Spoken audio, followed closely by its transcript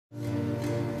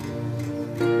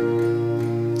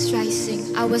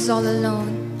sing, I was all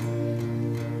alone.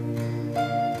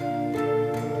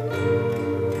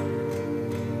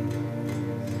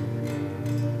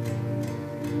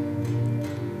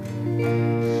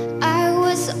 I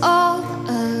was all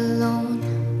alone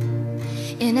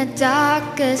in the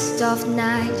darkest of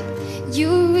night.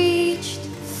 You reached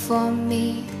for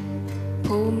me,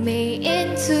 pulled me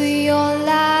into your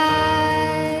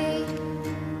light.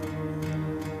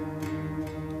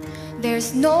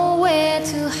 There's nowhere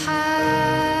to hide.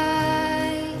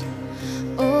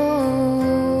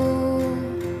 Oh,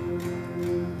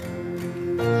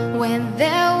 when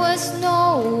there was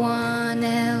no one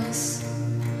else,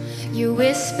 you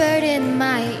whispered in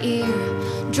my ear,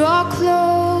 draw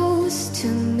close to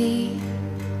me,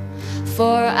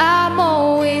 for I'm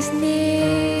always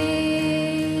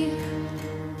near.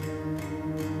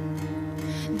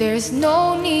 There's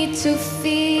no need to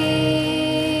fear.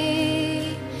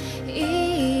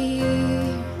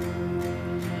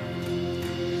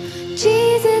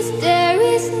 Jesus, there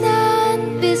is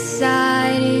none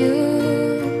beside you.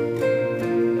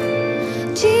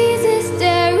 Jesus,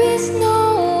 there is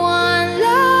no one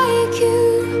like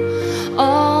you.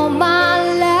 All my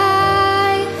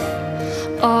life,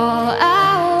 all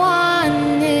I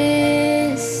want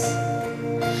is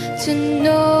to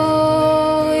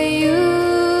know you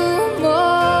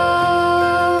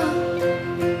more.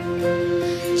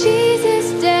 Jesus,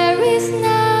 there is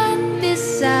none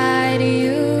beside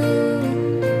you.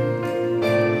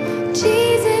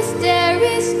 Jesus, there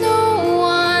is no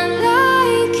one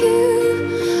like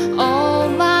you. All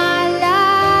my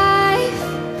life,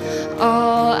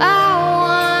 all I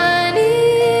want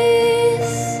is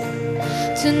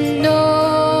to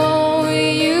know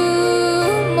you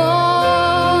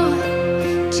more.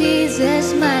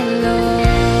 Jesus, my Lord.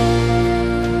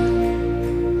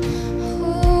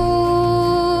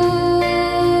 Ooh,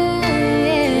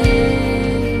 yeah.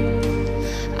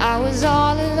 I was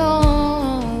all alone.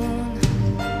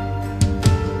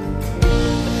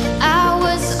 I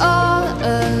was all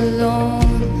alone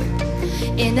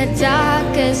in the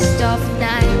darkest of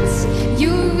nights.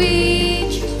 You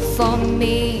reached for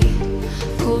me,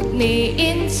 pulled me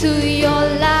into your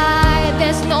light.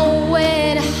 There's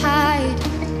nowhere to hide.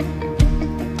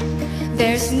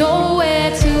 There's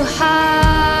nowhere to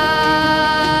hide.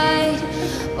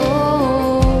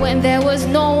 Oh, when there was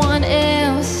no one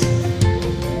else,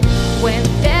 when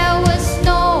there was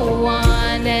no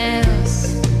one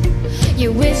else,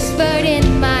 you whispered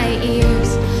in my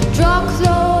ears, draw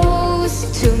close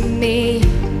to me,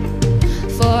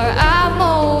 for I'm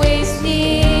always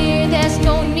near. There's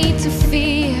no need to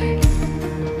fear.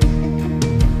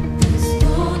 There's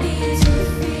no need to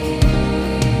fear.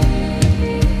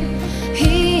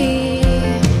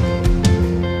 Here,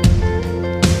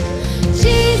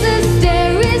 Jesus,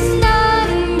 there is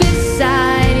none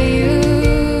beside you.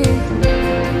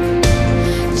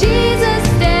 Jesus,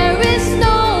 there is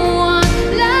no one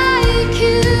like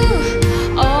you.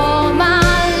 All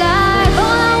my life,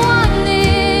 all I want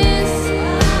is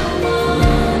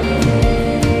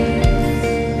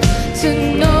to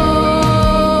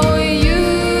know you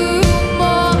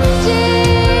more.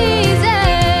 Jesus,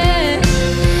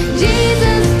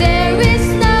 Jesus, there is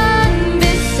none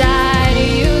beside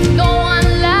you. No one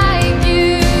like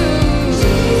you.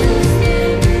 Jesus,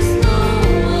 there is no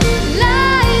one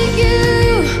like you.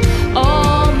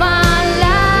 All my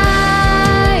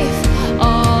life,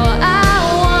 all I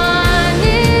want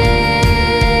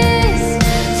is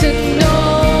to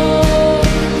know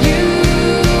you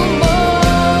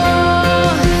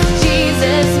more.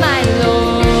 Jesus, my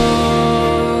Lord.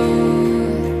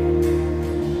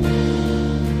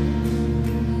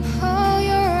 Oh,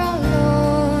 you're our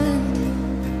Lord.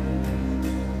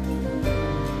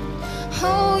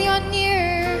 Oh, you're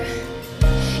near.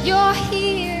 You're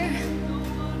here.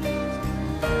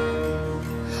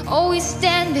 Oh, we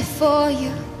stand before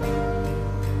you.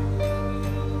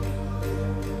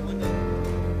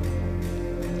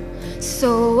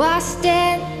 So I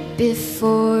stand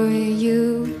before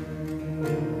you.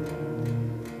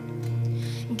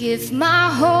 Give my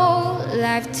whole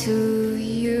life to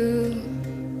you.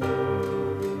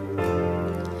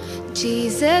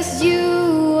 Jesus,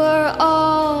 you are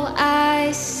all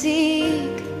I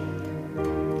seek.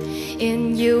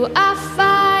 In you I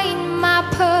find my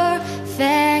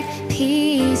perfect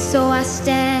peace. So I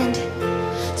stand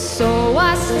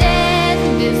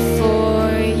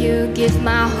before you. Give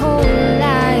my whole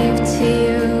life to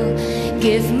you.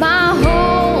 Give my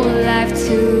whole life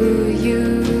to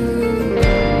you.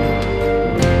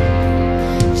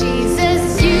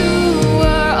 Jesus, you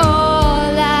are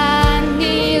all I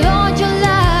need.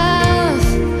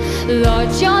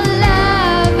 Lord, your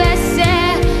love has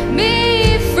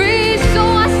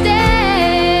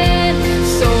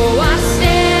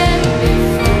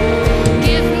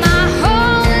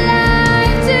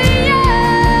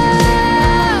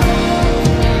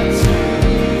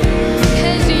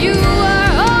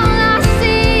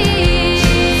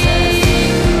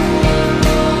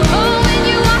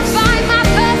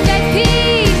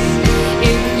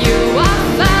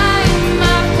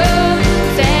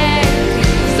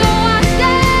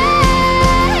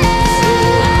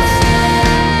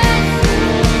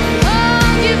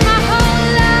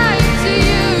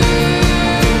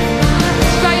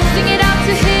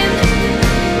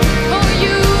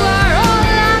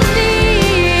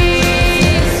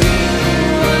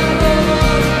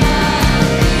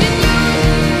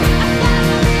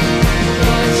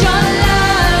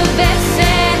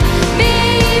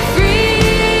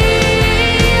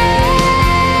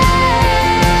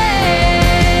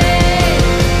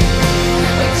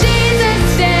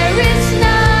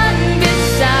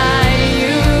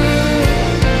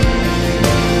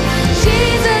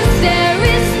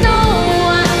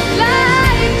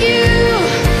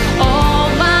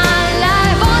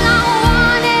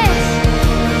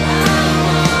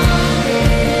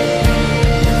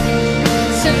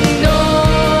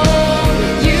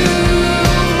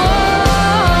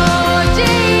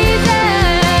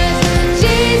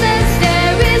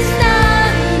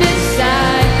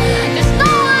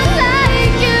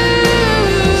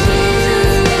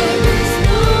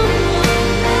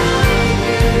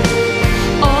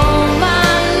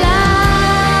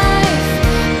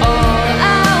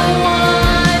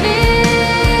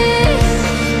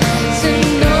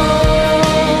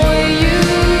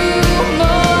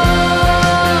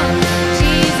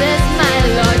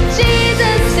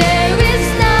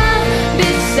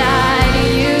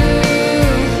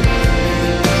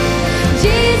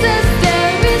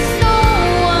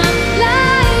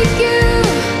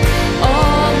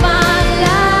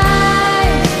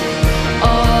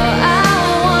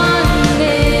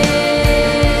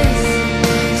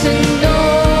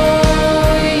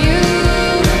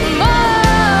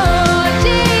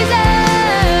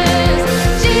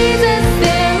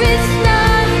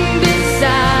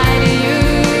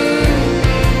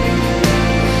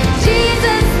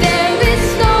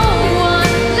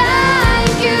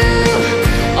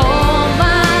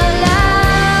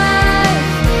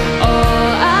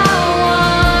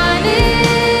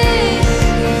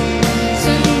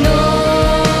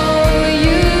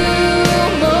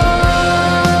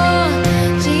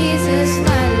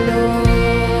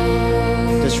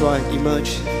right,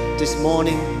 emerge this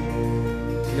morning.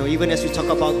 You know, even as we talk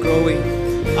about growing,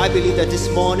 I believe that this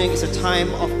morning is a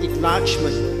time of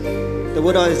enlargement. The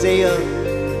word of Isaiah,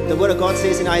 the word of God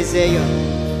says in Isaiah,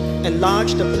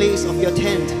 enlarge the place of your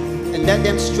tent and let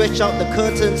them stretch out the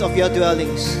curtains of your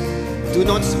dwellings. Do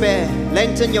not spare,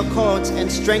 lengthen your cords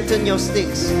and strengthen your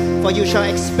sticks, for you shall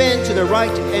expand to the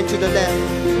right and to the left,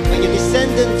 and your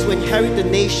descendants will inherit the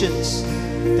nations.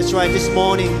 That's right, this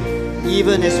morning,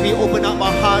 even as we open up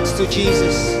our hearts to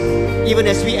Jesus, even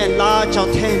as we enlarge our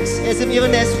tents,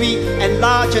 even as we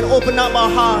enlarge and open up our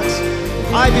hearts,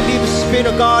 I believe the Spirit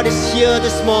of God is here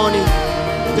this morning.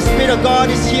 The Spirit of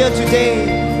God is here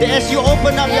today. That as you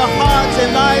open up your hearts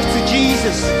and lives to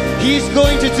Jesus, He is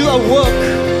going to do a work.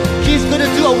 He is going to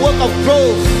do a work of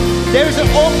growth. There is an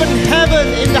open heaven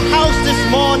in the house this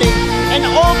morning, an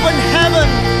open heaven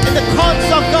in the courts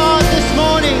of God this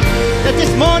morning. That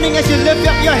this morning as you lift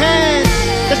up your hands,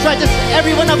 that's right, just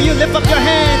every one of you lift up your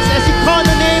hands as you call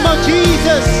the name of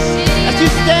Jesus. As you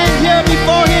stand here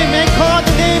before Him and call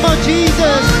the name of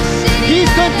Jesus, He's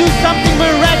going to do something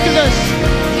miraculous.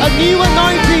 A new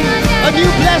anointing, a new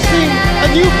blessing,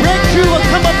 a new breakthrough will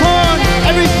come upon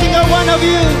every single one of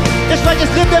you. That's right,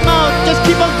 just lift them out. Just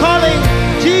keep on calling.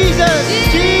 Jesus,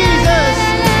 Jesus,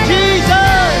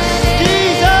 Jesus,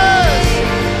 Jesus,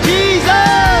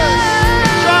 Jesus.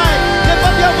 Try, lift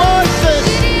up your voices.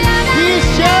 He's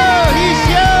here, He's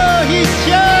here, He's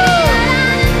here.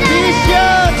 He's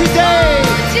here today.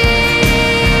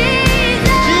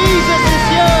 Jesus is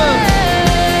here.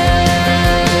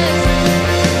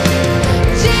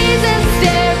 Jesus,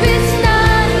 there is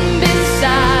none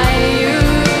beside you.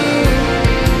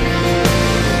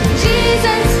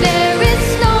 Jesus, there is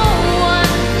no one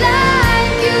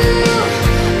like you.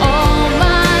 All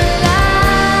my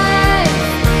life,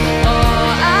 all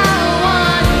I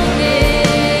want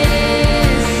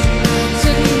is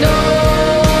to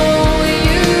know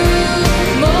you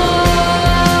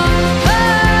more.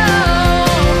 Oh,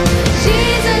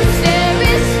 Jesus, there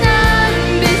is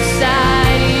none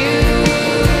beside you.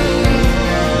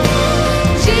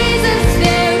 Jesus,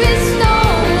 there is no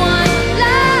one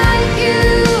like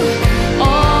you.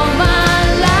 All my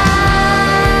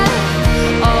life,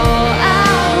 all I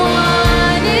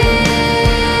want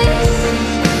is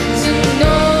to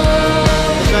know.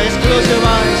 So just close your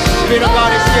eyes. Spirit of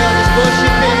God is here. Just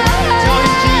worship Him. Tell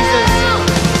Him Jesus.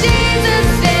 Jesus,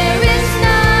 there is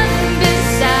none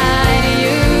beside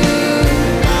you.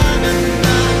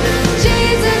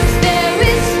 Jesus, there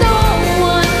is no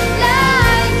one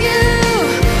like you.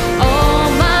 All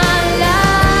my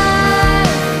life,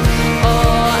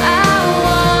 all I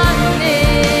want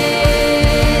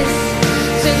is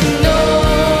to know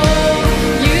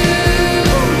you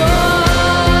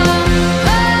more.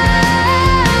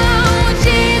 Oh,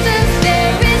 Jesus,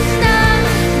 there is none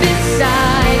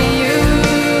beside you.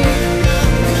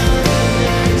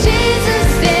 Jesus,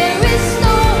 there is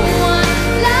no one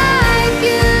like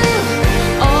you.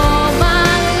 All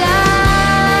my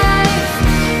life,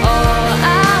 all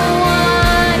I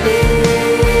want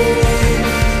is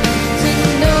to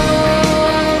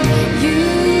know you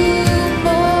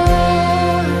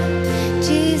more.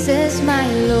 Jesus, my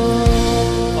Lord.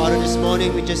 Father, this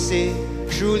morning we just say,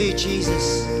 truly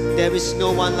Jesus, there is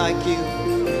no one like you.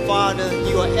 Father,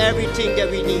 you are everything that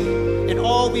we need. And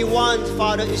all we want,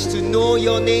 Father, is to know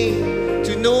your name,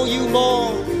 to know you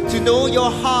more, to know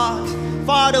your heart.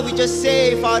 Father, we just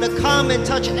say, Father, come and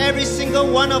touch every single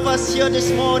one of us here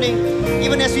this morning.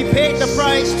 Even as we paid the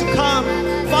price to come,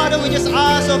 Father, we just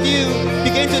ask of you,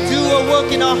 begin to do a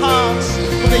work in our hearts.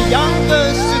 From the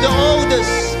youngest to the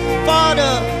oldest,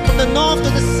 Father, from the north to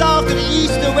the south to the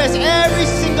east to the west, every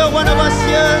single one of us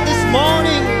here this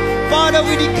morning, Father,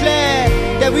 we declare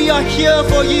that we are here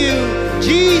for you.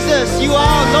 Jesus, you are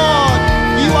our Lord,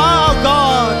 you are our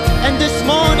God. And this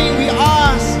morning we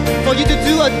ask for you to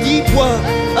do a deep work,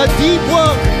 a deep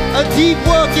work, a deep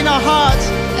work in our hearts.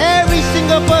 Every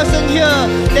single person here,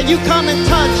 that you come and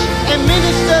touch and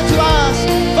minister to us.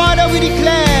 Father, we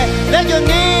declare, let your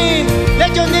name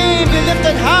be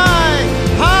lifted high,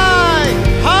 high,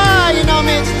 high in our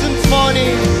midst this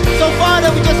morning. So Father,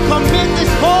 we just commit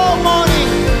this whole morning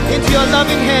into your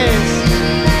loving hands.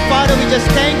 Father, we just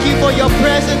thank you for your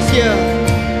presence here.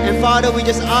 And Father, we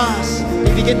just ask,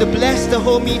 you begin to bless the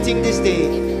whole meeting this day.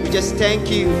 We just thank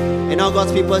you. And all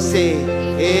God's people say,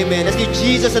 amen. Let's give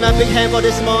Jesus a big hand for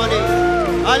this morning.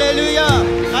 Hallelujah.